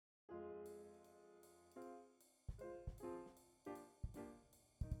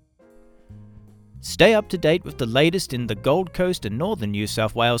Stay up to date with the latest in the Gold Coast and Northern New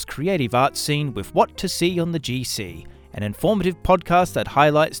South Wales creative arts scene with What to See on the GC, an informative podcast that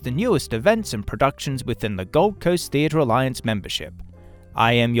highlights the newest events and productions within the Gold Coast Theatre Alliance membership.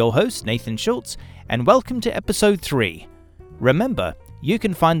 I am your host, Nathan Schultz, and welcome to Episode 3. Remember, you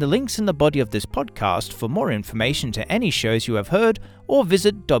can find the links in the body of this podcast for more information to any shows you have heard, or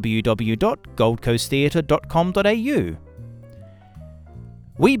visit www.goldcoasttheatre.com.au.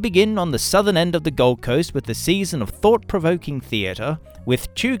 We begin on the southern end of the Gold Coast with a season of thought-provoking theatre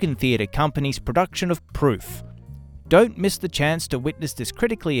with Tugun Theatre Company's production of Proof. Don't miss the chance to witness this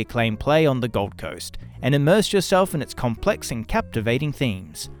critically acclaimed play on the Gold Coast and immerse yourself in its complex and captivating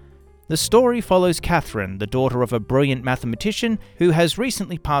themes. The story follows Catherine, the daughter of a brilliant mathematician who has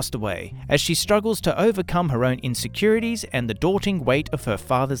recently passed away, as she struggles to overcome her own insecurities and the daunting weight of her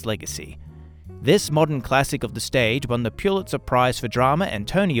father's legacy. This modern classic of the stage won the Pulitzer Prize for Drama and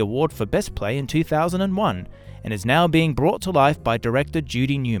Tony Award for Best Play in 2001, and is now being brought to life by director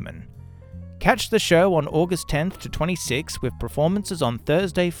Judy Newman. Catch the show on August 10th to 26th with performances on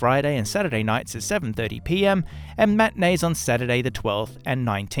Thursday, Friday and Saturday nights at 7:30 p.m. and matinees on Saturday the 12th and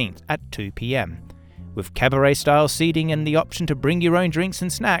 19th at 2 p.m. With cabaret-style seating and the option to bring your own drinks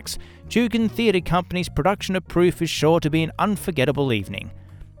and snacks, Tugun Theatre Company's production of Proof is sure to be an unforgettable evening.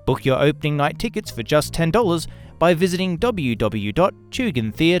 Book your opening night tickets for just $10 by visiting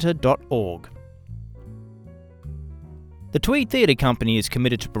www.tuguntheatre.org. The Tweed Theatre Company is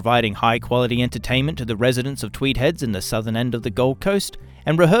committed to providing high-quality entertainment to the residents of Tweed Heads in the southern end of the Gold Coast,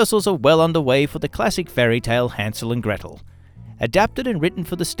 and rehearsals are well underway for the classic fairy tale Hansel and Gretel. Adapted and written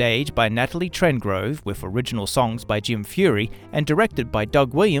for the stage by Natalie Trengrove, with original songs by Jim Fury and directed by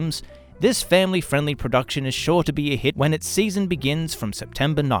Doug Williams, this family-friendly production is sure to be a hit when its season begins from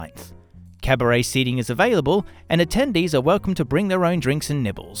September 9th. Cabaret seating is available, and attendees are welcome to bring their own drinks and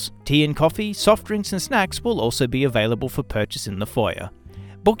nibbles. Tea and coffee, soft drinks and snacks will also be available for purchase in the foyer.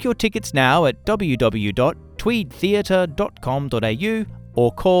 Book your tickets now at www.tweedtheatre.com.au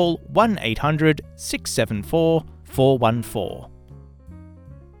or call 1-800-674-414.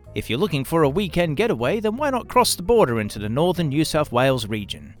 If you're looking for a weekend getaway, then why not cross the border into the northern New South Wales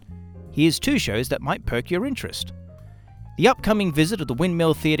region? Here's two shows that might perk your interest. The upcoming visit of the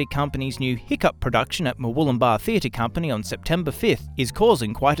Windmill Theatre Company's new Hiccup production at Murwillumbah Theatre Company on September 5th is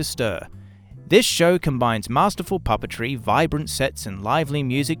causing quite a stir. This show combines masterful puppetry, vibrant sets and lively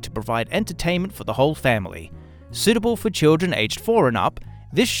music to provide entertainment for the whole family. Suitable for children aged 4 and up,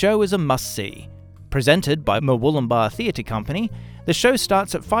 this show is a must-see. Presented by Murwillumbah Theatre Company, the show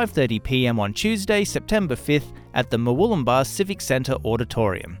starts at 5:30 p.m. on Tuesday, September 5th at the Murwillumbah Civic Centre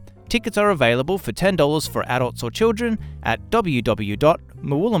Auditorium. Tickets are available for $10 for adults or children at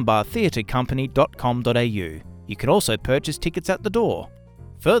www.murwillumbahtheatrecompany.com.au. You can also purchase tickets at the door.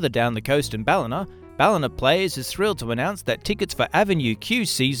 Further down the coast in Ballina Players is thrilled to announce that tickets for Avenue Q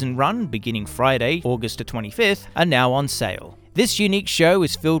season run, beginning Friday, August 25th, are now on sale. This unique show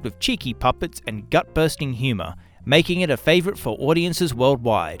is filled with cheeky puppets and gut-bursting humour, making it a favourite for audiences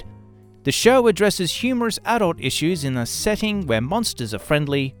worldwide. The show addresses humorous adult issues in a setting where monsters are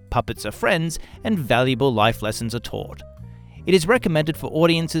friendly, puppets are friends, and valuable life lessons are taught. It is recommended for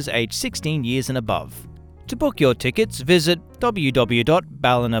audiences aged 16 years and above. To book your tickets, visit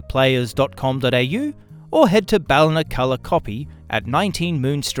www.ballinaplayers.com.au or head to Ballina Colour Copy at 19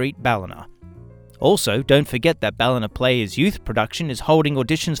 Moon Street, Ballina. Also, don't forget that Ballina Players Youth Production is holding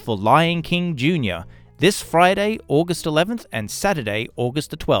auditions for Lion King Jr. this Friday, August 11th and Saturday,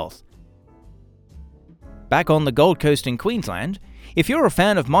 August 12th. Back on the Gold Coast in Queensland, if you're a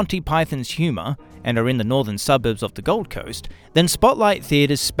fan of Monty Python's humour and are in the northern suburbs of the Gold Coast, then Spotlight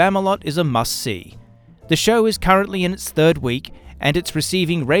Theatre's Spamalot is a must-see. The show is currently in its third week and it's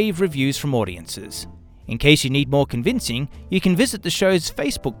receiving rave reviews from audiences. In case you need more convincing, you can visit the show's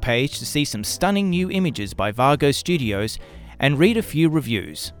Facebook page to see some stunning new images by Vargo Studios and read a few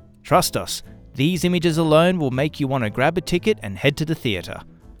reviews. Trust us, these images alone will make you want to grab a ticket and head to the theatre.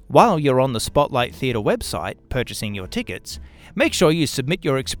 While you're on the Spotlight Theatre website purchasing your tickets, make sure you submit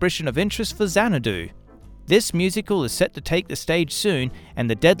your expression of interest for Xanadu. This musical is set to take the stage soon, and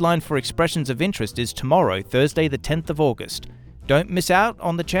the deadline for expressions of interest is tomorrow, Thursday the 10th of August. Don't miss out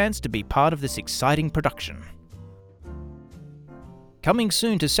on the chance to be part of this exciting production. Coming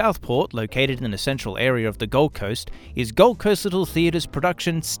soon to Southport, located in the central area of the Gold Coast, is Gold Coast Little Theatre's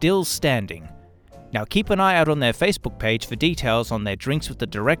production Still Standing. Now keep an eye out on their Facebook page for details on their Drinks with the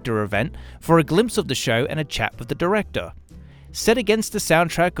Director event for a glimpse of the show and a chat with the director. Set against the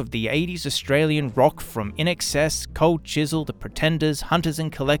soundtrack of the 80s Australian rock from INXS, Cold Chisel, The Pretenders, Hunters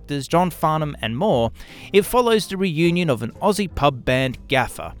and Collectors, John Farnham and more, it follows the reunion of an Aussie pub band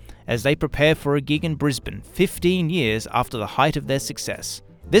Gaffer as they prepare for a gig in Brisbane 15 years after the height of their success.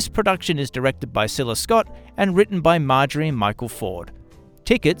 This production is directed by Cilla Scott and written by Marjorie and Michael Ford.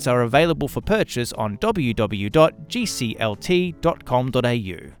 Tickets are available for purchase on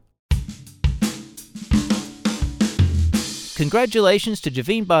www.gclt.com.au. Congratulations to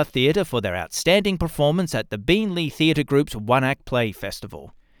Javeen Bar Theatre for their outstanding performance at the Beenleigh Theatre Group's One Act Play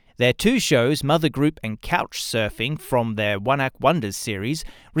Festival. Their two shows, Mother Group and Couch Surfing, from their One Act Wonders series,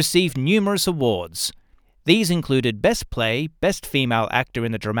 received numerous awards. These included Best Play, Best Female Actor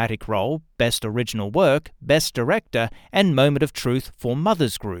in a Dramatic Role, Best Original Work, Best Director, and Moment of Truth for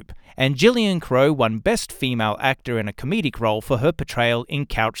Mother's Group, and Gillian Crowe won Best Female Actor in a Comedic Role for her portrayal in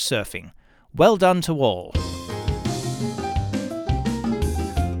Couch Surfing. Well done to all.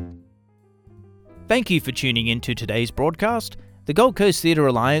 Thank you for tuning in to today's broadcast. The Gold Coast Theatre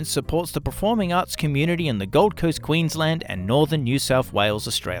Alliance supports the performing arts community in the Gold Coast, Queensland and northern New South Wales,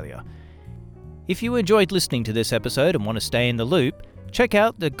 Australia. If you enjoyed listening to this episode and want to stay in the loop, check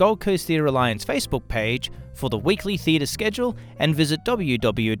out the Gold Coast Theatre Alliance Facebook page for the weekly theatre schedule and visit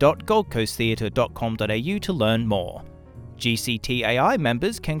www.goldcoasttheatre.com.au to learn more. GCTAI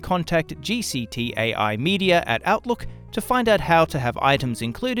members can contact GCTAI Media at Outlook to find out how to have items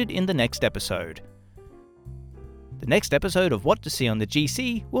included in the next episode. The next episode of What to See on the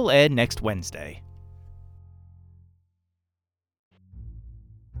GC will air next Wednesday.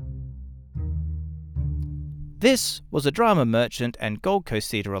 This was a Drama Merchant and Gold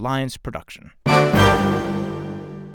Coast Theatre Alliance production.